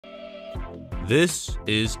This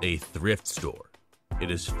is a thrift store. It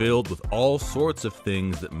is filled with all sorts of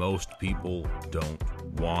things that most people don't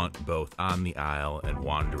want, both on the aisle and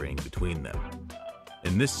wandering between them.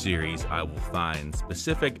 In this series, I will find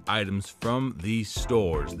specific items from these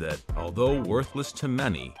stores that, although worthless to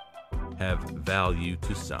many, have value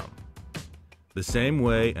to some. The same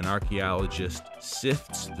way an archaeologist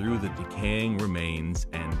sifts through the decaying remains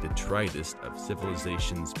and detritus of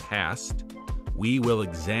civilizations past, we will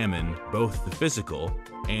examine both the physical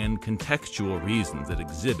and contextual reasons that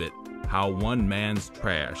exhibit how one man's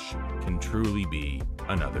trash can truly be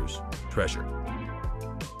another's treasure.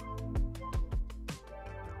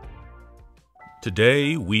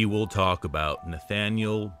 Today, we will talk about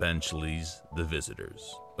Nathaniel Benchley's The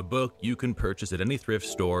Visitors, a book you can purchase at any thrift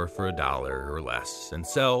store for $1 or less and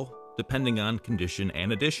sell, depending on condition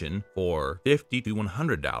and edition, for $50 to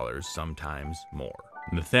 $100, sometimes more.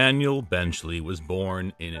 Nathaniel Benchley was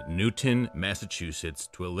born in Newton, Massachusetts,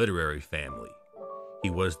 to a literary family. He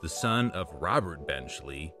was the son of Robert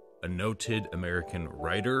Benchley, a noted American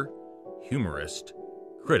writer, humorist,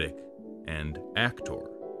 critic, and actor.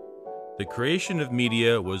 The creation of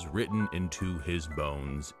media was written into his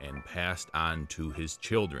bones and passed on to his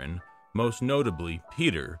children, most notably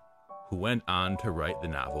Peter, who went on to write the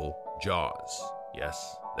novel Jaws.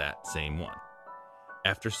 Yes, that same one.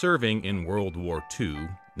 After serving in World War II,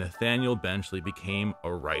 Nathaniel Benchley became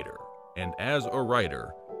a writer, and as a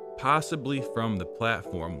writer, possibly from the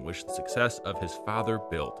platform which the success of his father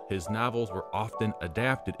built, his novels were often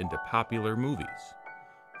adapted into popular movies.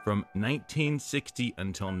 From 1960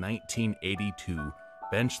 until 1982,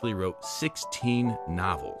 Benchley wrote 16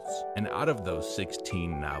 novels, and out of those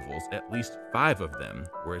 16 novels, at least 5 of them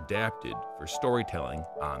were adapted for storytelling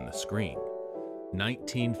on the screen.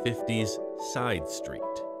 1950's Side Street,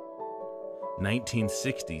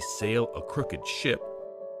 1960's Sail a Crooked Ship,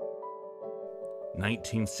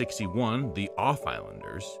 1961 The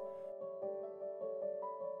Off-Islanders,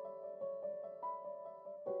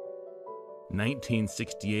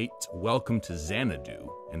 1968's Welcome to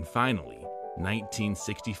Xanadu, and finally,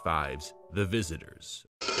 1965's The Visitors.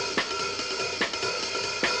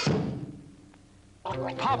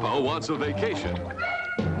 Papa wants a vacation.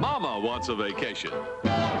 Mama wants a vacation.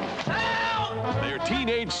 Help! Their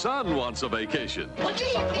teenage son wants a vacation. Watch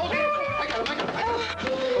yourself.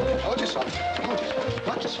 Hold yourself.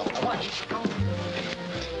 Watch yourself. Watch.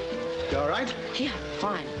 You all right? Yeah,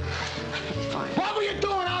 fine. Fine. What were you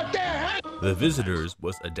doing out there, huh? The Visitors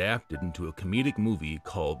was adapted into a comedic movie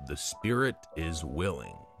called The Spirit is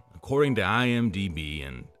Willing. According to IMDb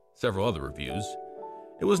and several other reviews,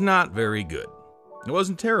 it was not very good. It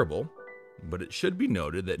wasn't terrible, but it should be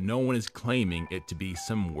noted that no one is claiming it to be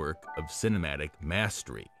some work of cinematic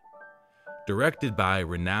mastery. Directed by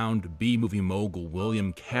renowned B-movie mogul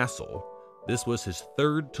William Castle, this was his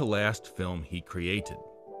third to last film he created.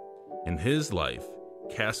 In his life,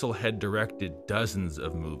 Castle had directed dozens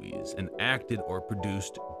of movies and acted or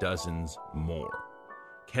produced dozens more.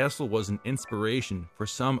 Castle was an inspiration for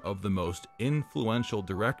some of the most influential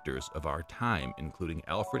directors of our time, including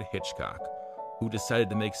Alfred Hitchcock, who decided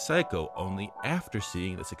to make Psycho only after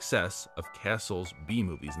seeing the success of Castle's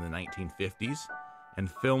B-movies in the 1950s, and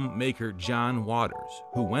filmmaker John Waters,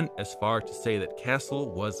 who went as far to say that Castle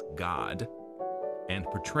was God, and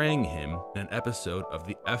portraying him in an episode of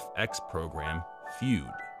the FX program Feud.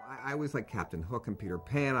 I always liked Captain Hook and Peter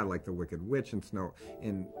Pan. I liked the Wicked Witch and Snow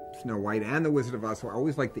White and the Wizard of Oz. So I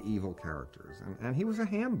always liked the evil characters. And he was a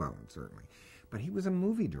ham bone, certainly. But he was a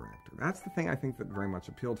movie director. That's the thing I think that very much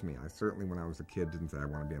appealed to me. I certainly, when I was a kid, didn't say I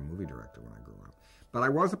want to be a movie director when I grew up. But I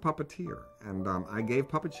was a puppeteer, and I gave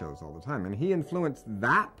puppet shows all the time. And he influenced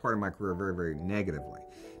that part of my career very, very negatively,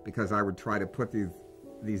 because I would try to put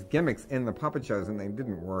these gimmicks in the puppet shows, and they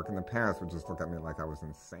didn't work, and the parents would just look at me like I was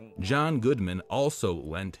insane. John Goodman also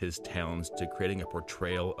lent his talents to creating a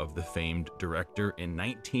portrayal of the famed director in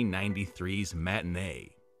 1993's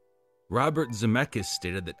Matinee. Robert Zemeckis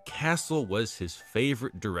stated that Castle was his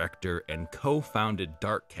favorite director and co-founded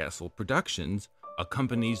Dark Castle Productions, a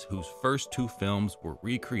company whose first 2 films were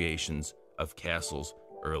recreations of Castle's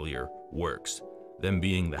earlier works, them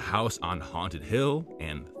being The House on Haunted Hill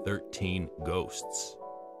and 13 Ghosts.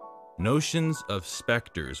 Notions of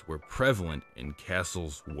specters were prevalent in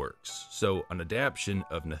Castle's works, so an adaptation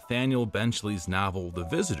of Nathaniel Benchley's novel The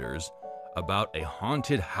Visitors, about a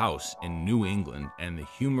haunted house in New England and the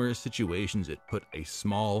humorous situations it put a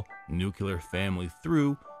small nuclear family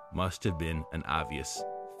through, must have been an obvious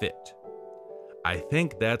fit. I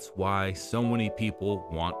think that's why so many people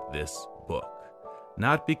want this book.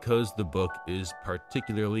 Not because the book is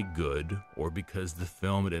particularly good or because the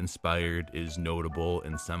film it inspired is notable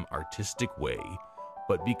in some artistic way,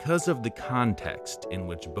 but because of the context in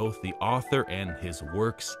which both the author and his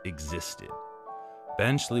works existed.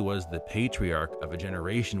 Benchley was the patriarch of a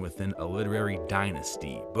generation within a literary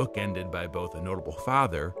dynasty, bookended by both a notable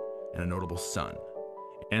father and a notable son.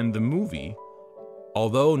 And the movie,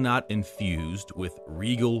 although not infused with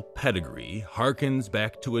regal pedigree, harkens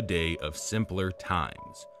back to a day of simpler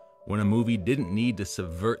times, when a movie didn't need to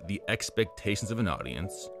subvert the expectations of an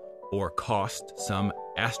audience or cost some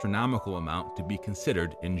astronomical amount to be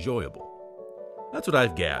considered enjoyable. That's what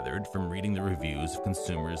I've gathered from reading the reviews of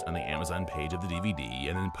consumers on the Amazon page of the DVD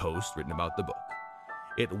and in posts written about the book.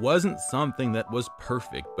 It wasn't something that was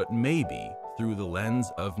perfect, but maybe, through the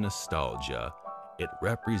lens of nostalgia, it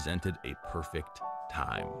represented a perfect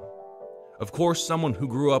time. Of course, someone who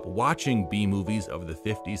grew up watching B-movies of the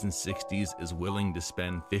 50s and 60s is willing to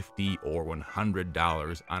spend $50 or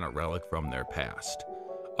 $100 on a relic from their past.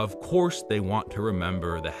 Of course, they want to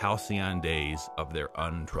remember the halcyon days of their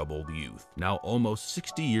untroubled youth, now almost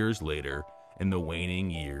 60 years later in the waning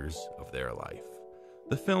years of their life.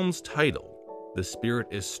 The film's title, The Spirit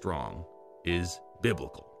is Strong, is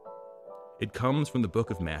biblical. It comes from the book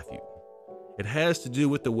of Matthew. It has to do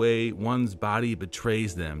with the way one's body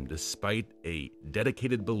betrays them despite a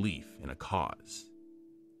dedicated belief in a cause.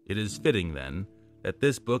 It is fitting, then, that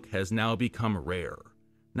this book has now become rare,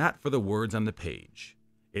 not for the words on the page,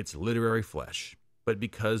 its literary flesh, but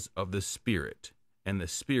because of the spirit, and the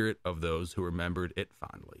spirit of those who remembered it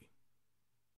fondly.